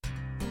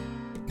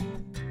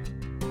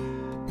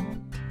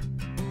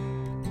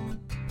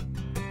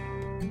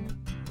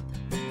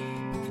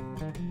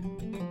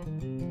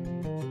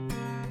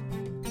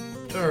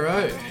All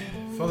right,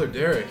 Father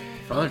Derek.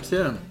 Father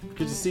Tim,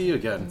 good to see you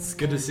again. It's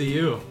good to see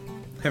you.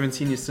 Haven't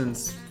seen you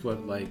since,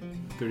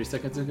 30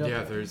 seconds ago?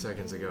 Yeah, 30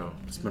 seconds ago.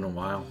 It's been a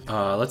while.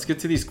 Let's get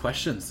to these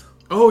questions.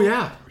 Oh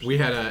yeah, we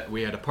had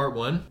a part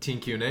 1, teen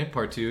Q&A,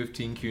 part 2,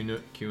 teen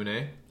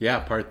Q&A. Yeah,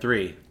 part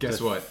 3. Guess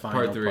The what?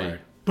 final Part 3.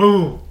 part.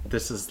 Boom.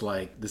 This is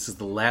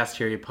the last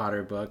Harry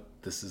Potter book.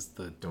 This is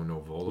the Don't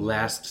know Voldemort.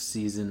 last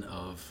season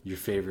of your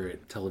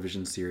favorite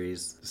television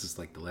series. This is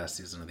like the last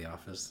season of The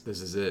Office.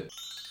 This is it.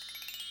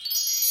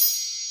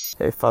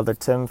 Hey, Father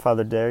Tim,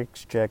 Father Derek,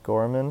 it's Jack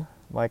Gorman.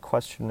 My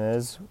question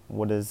is,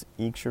 what is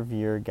each of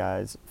your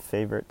guys'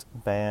 favorite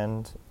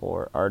band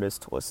or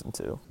artist to listen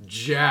to?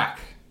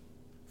 Jack.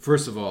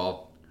 First of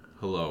all,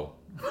 hello.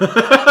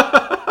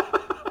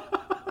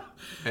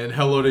 And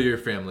hello to your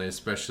family,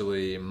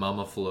 especially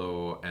Mama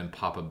Flo and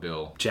Papa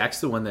Bill.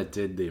 Jack's the one that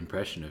did the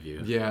impression of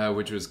you. Yeah,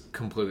 which was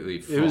completely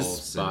false. It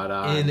was spot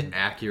on.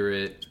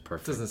 Inaccurate.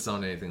 Perfect. Doesn't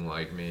sound anything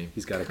like me.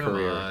 He's got a Come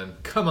career. on.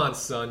 Come on,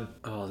 son.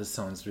 Oh, this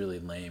sounds really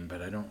lame,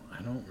 but I don't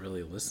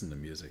really listen to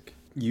music.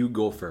 You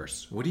go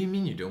first. What do you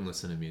mean you don't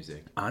listen to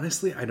music?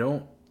 Honestly, I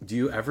don't. Do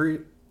you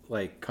ever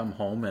come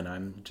home and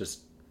I'm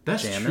just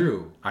That's jamming?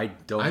 true. I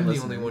don't. I'm the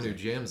listen only to one who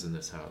music. jams in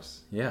this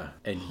house. Yeah,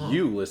 and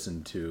you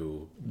listen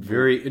to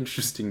very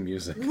interesting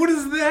music. What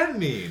does that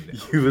mean?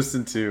 You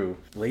listen to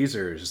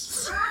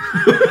lasers.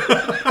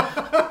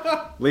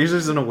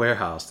 Lasers in a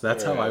warehouse.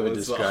 That's how I would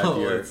describe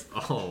your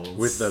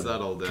with the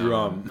settle down.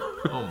 drum.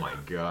 Oh my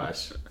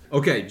gosh.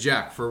 Okay,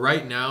 Jack. For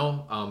right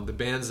now, the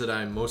bands that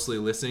I'm mostly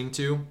listening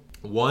to.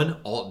 1,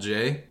 Alt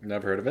J.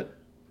 Never heard of it.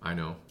 I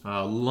know.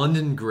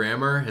 London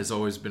Grammar has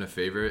always been a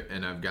favorite,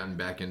 and I've gotten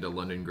back into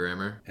London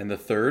Grammar. And the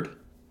third?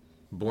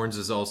 Borns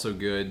is also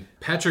good.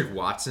 Patrick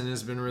Watson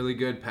has been really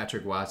good.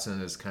 Patrick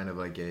Watson is kind of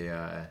like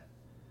a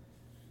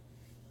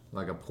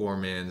poor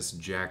man's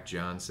Jack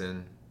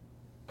Johnson.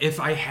 If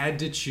I had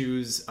to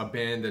choose a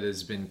band that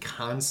has been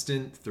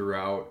constant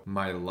throughout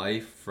my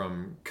life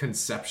from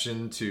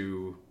conception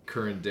to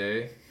current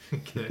day,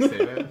 can I say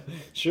that?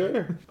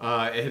 Sure.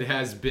 It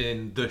has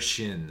been The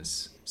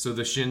Shins. So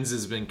The Shins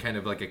has been kind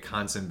of like a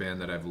constant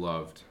band that I've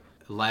loved.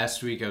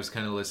 Last week I was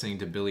kind of listening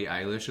to Billie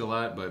Eilish a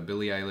lot, but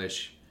Billie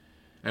Eilish,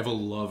 I have a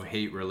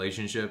love-hate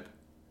relationship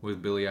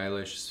with Billie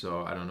Eilish,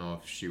 so I don't know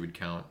if she would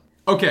count.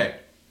 Okay.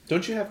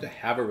 Don't you have to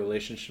have a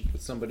relationship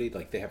with somebody?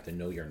 Like, they have to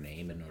know your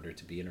name in order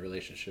to be in a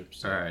relationship?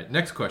 So. All right,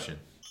 next question.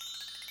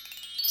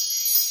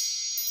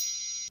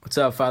 What's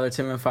up, Father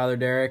Tim and Father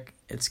Derek?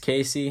 It's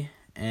Casey,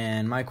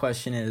 and my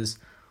question is,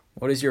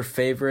 what is your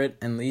favorite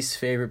and least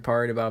favorite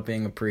part about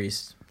being a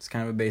priest? It's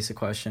kind of a basic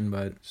question,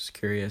 but just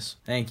curious.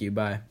 Thank you.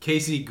 Bye.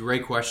 Casey,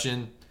 great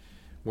question.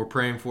 We're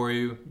praying for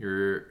you.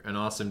 You're an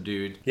awesome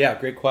dude. Yeah,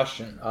 great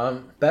question.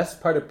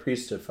 Best part of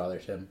priesthood, Father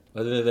Tim,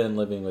 other than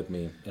living with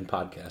me and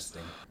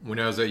podcasting. When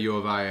I was at U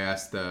of I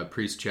asked the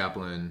priest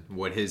chaplain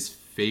what his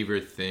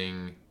favorite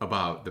thing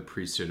about the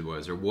priesthood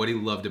was, or what he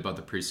loved about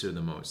the priesthood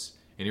the most.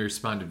 And he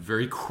responded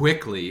very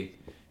quickly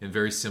and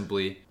very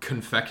simply,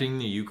 confecting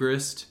the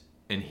Eucharist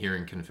and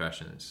hearing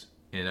confessions.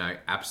 And I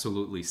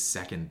absolutely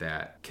second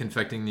that.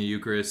 Confecting the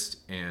Eucharist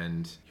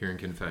and hearing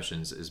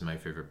confessions is my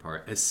favorite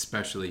part,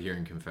 especially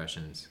hearing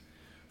confessions.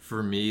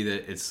 For me,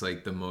 that it's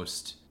like the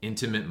most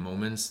intimate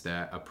moments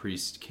that a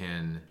priest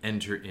can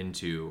enter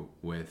into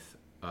with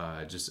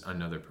just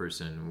another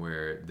person,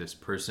 where this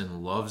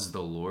person loves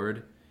the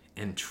Lord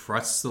and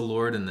trusts the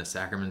Lord in the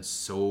sacraments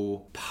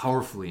so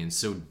powerfully and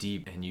so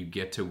deep, and you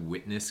get to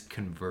witness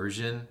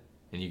conversion.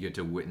 And you get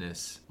to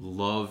witness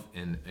love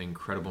and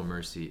incredible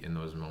mercy in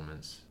those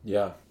moments.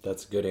 Yeah,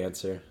 that's a good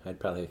answer.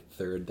 I'd probably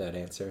third that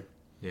answer.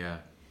 Yeah.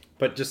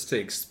 But just to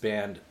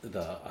expand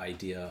the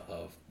idea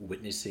of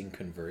witnessing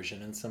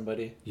conversion in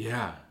somebody,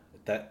 Yeah.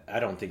 that I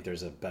don't think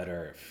there's a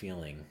better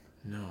feeling.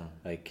 No.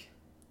 Like,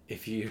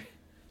 if you,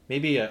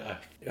 maybe a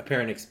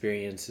parent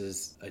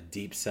experiences a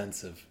deep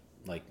sense of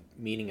like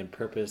meaning and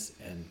purpose,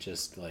 and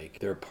just like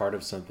they're a part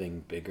of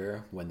something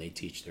bigger when they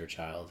teach their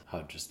child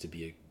how just to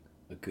be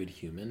a good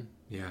human.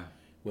 Yeah.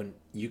 When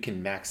you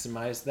can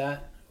maximize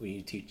that, when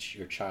you teach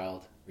your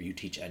child or you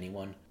teach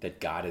anyone that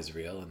God is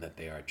real and that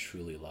they are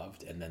truly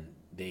loved, and then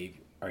they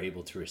are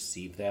able to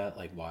receive that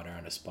like water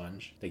on a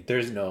sponge, like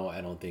there's no, I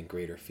don't think,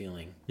 greater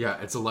feeling. Yeah,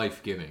 it's a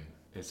life-giving.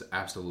 It's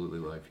absolutely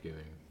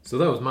life-giving. So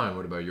that was mine.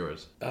 What about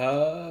yours?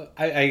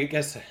 I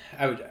guess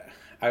I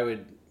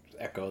would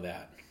echo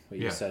that, what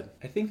you said.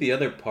 I think the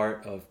other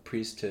part of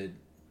priesthood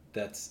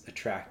that's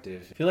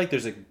attractive, I feel like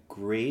there's a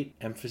great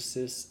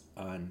emphasis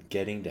on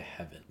getting to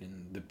heaven,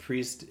 and the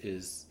priest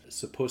is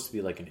supposed to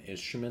be like an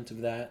instrument of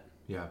that.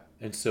 Yeah.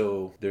 And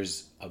so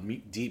there's a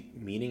deep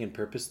meaning and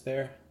purpose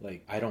there.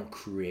 Like, I don't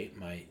create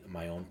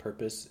my own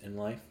purpose in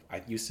life.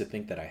 I used to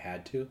think that I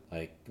had to.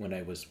 Like, when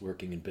I was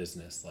working in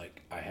business,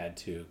 like, I had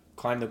to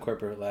climb the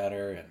corporate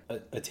ladder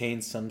and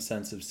attain some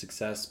sense of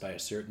success by a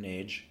certain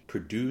age,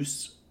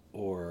 produce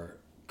or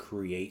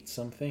create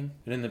something.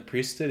 And in the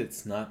priesthood,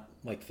 it's not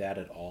like that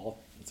at all.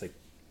 It's like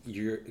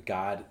you're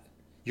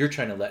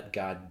trying to let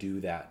God do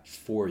that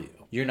for you.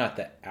 You're not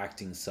the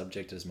acting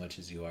subject as much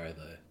as you are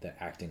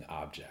the acting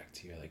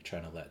object. You're like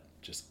trying to let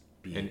just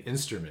be an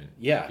instrument.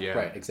 Yeah,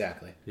 right,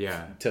 exactly.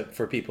 Yeah.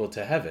 For people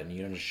to heaven,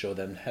 to show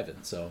them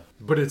heaven. So,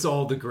 but it's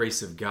all the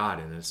grace of God,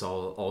 and it's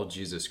all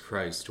Jesus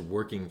Christ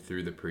working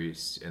through the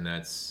priest, and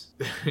that's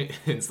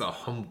it's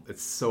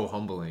so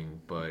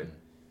humbling, but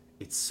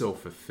it's so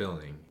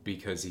fulfilling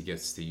because he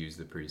gets to use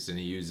the priest, and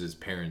he uses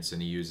parents,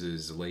 and he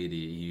uses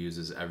laity, he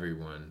uses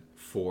everyone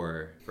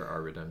for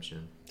our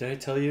redemption. Did I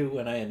tell you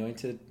when I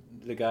anointed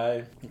the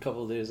guy a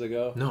couple of days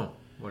ago? No.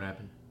 What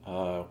happened?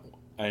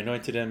 I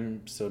anointed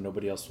him so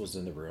nobody else was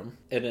in the room.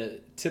 In a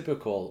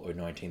typical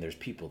anointing, there's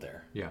people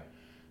there. Yeah.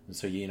 And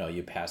so,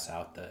 you pass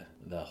out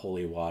the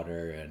holy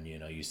water and,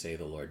 you say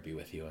the Lord be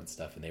with you and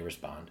stuff, and they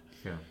respond.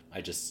 Yeah.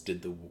 I just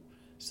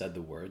said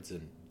the words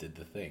and did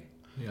the thing.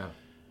 Yeah.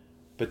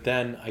 But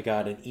then I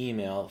got an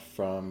email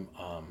from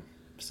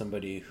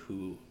somebody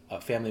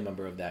a family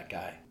member of that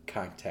guy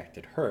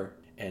contacted her,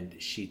 and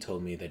she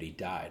told me that he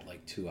died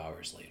like 2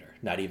 hours later.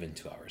 Not even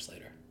 2 hours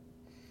later.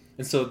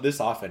 And so this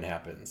often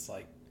happens,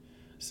 like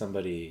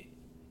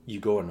you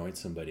go anoint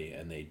somebody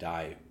and they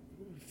die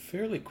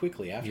fairly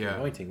quickly after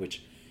anointing,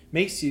 which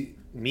makes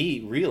me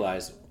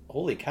realize,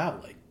 holy cow,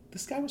 like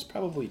this guy was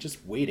probably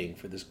just waiting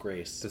for this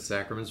grace. The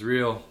sacrament's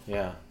real.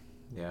 Yeah.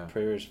 Yeah.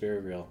 Prayer is very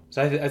real.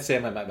 So I'd say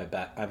I'm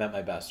at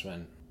my best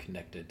when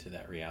connected to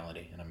that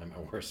reality, and I'm at my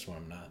worst when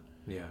I'm not.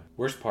 Yeah.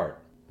 Worst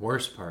part.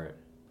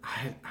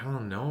 I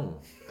don't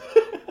know.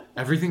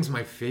 Everything's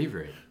my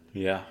favorite.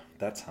 Yeah,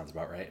 that sounds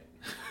about right.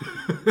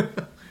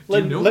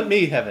 Let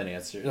me have an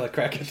answer.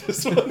 Crack at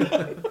this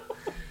one.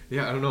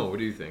 Yeah, I don't know. What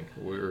do you think?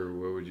 What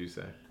would you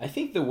say? I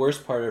think the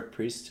worst part of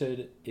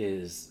priesthood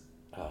is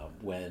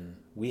when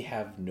we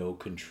have no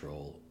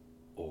control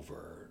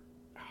over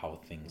how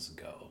things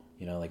go.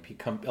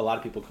 A lot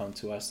of people come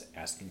to us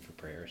asking for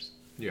prayers.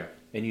 Yeah.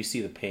 And you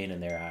see the pain in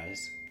their eyes,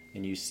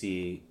 and you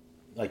see,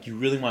 you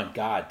really want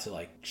God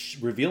to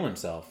reveal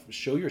himself,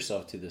 show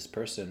yourself to this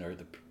person or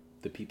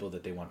the people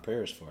that they want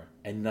prayers for,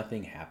 and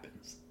nothing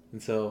happens.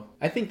 And so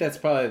I think that's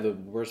probably the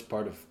worst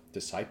part of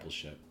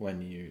discipleship,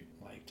 when you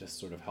just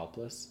sort of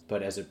helpless.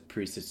 But as a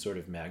priest, it's sort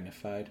of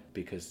magnified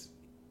because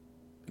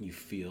you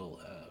feel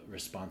a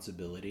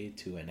responsibility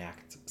to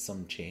enact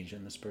some change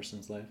in this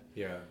person's life.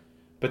 Yeah.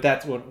 But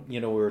that's what, we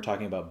were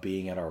talking about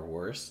being at our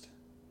worst.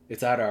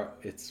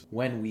 It's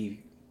when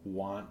we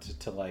want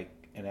to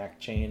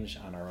enact change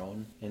on our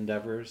own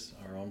endeavors,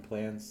 our own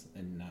plans,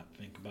 and not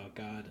think about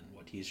God and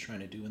what he's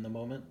trying to do in the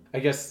moment. I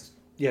guess,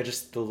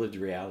 just the lived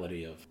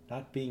reality of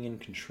not being in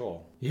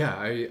control. Yeah,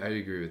 I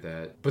agree with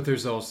that. But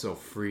there's also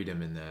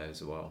freedom in that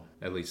as well.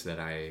 At least that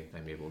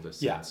I'm able to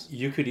sense. Yeah,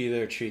 you could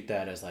either treat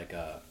that as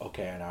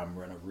okay, and I'm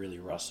going to really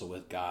wrestle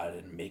with God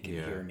and make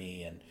him hear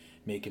me and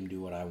make him do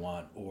what I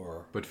want,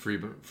 but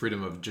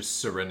freedom of just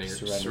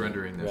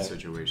surrendering that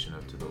situation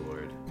up to the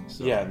Lord.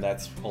 So. Yeah, and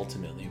that's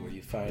ultimately where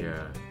you find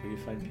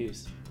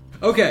peace.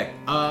 Okay,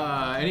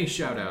 any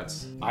shout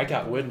outs? I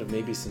got wind of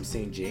maybe some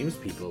St. James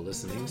people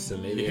listening, so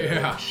maybe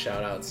I'll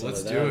shout out some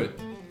of them. Let's do it.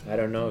 I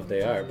don't know if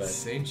they are, but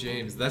St.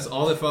 James, that's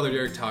all that Father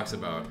Derek talks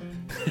about.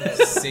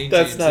 St.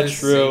 That's James not this,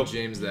 true. St.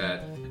 James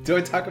that. Do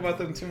I talk about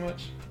them too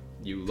much?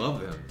 You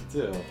love them. I do.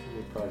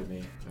 You're proud of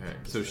me. All right.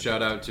 So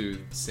shout out to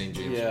St.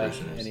 James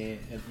parishioners.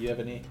 You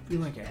have any? I feel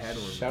like I had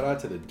one. Shout out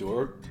to the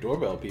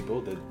doorbell people,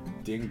 the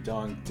ding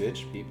dong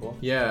ditch people.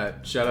 Yeah.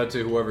 Shout out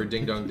to whoever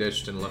ding dong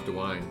ditched and left a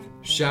wine.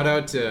 Shout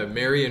out to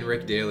Mary and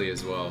Rick Daly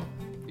as well.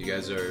 You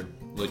guys are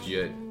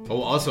legit.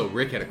 Oh, also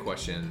Rick had a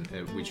question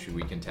which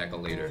we can tackle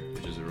later,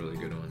 which is a really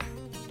good one.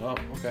 Oh,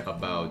 okay.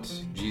 About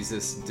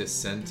Jesus'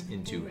 descent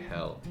into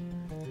hell.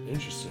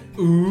 Interesting.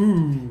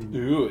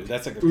 Ooh,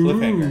 that's like a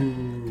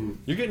cliffhanger.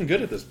 You're getting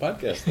good at this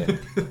podcast thing.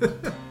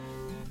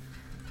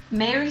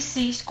 Mary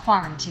Seat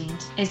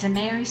Quarantined is a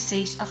Mary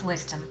Seat of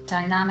Wisdom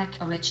dynamic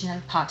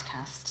original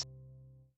podcast.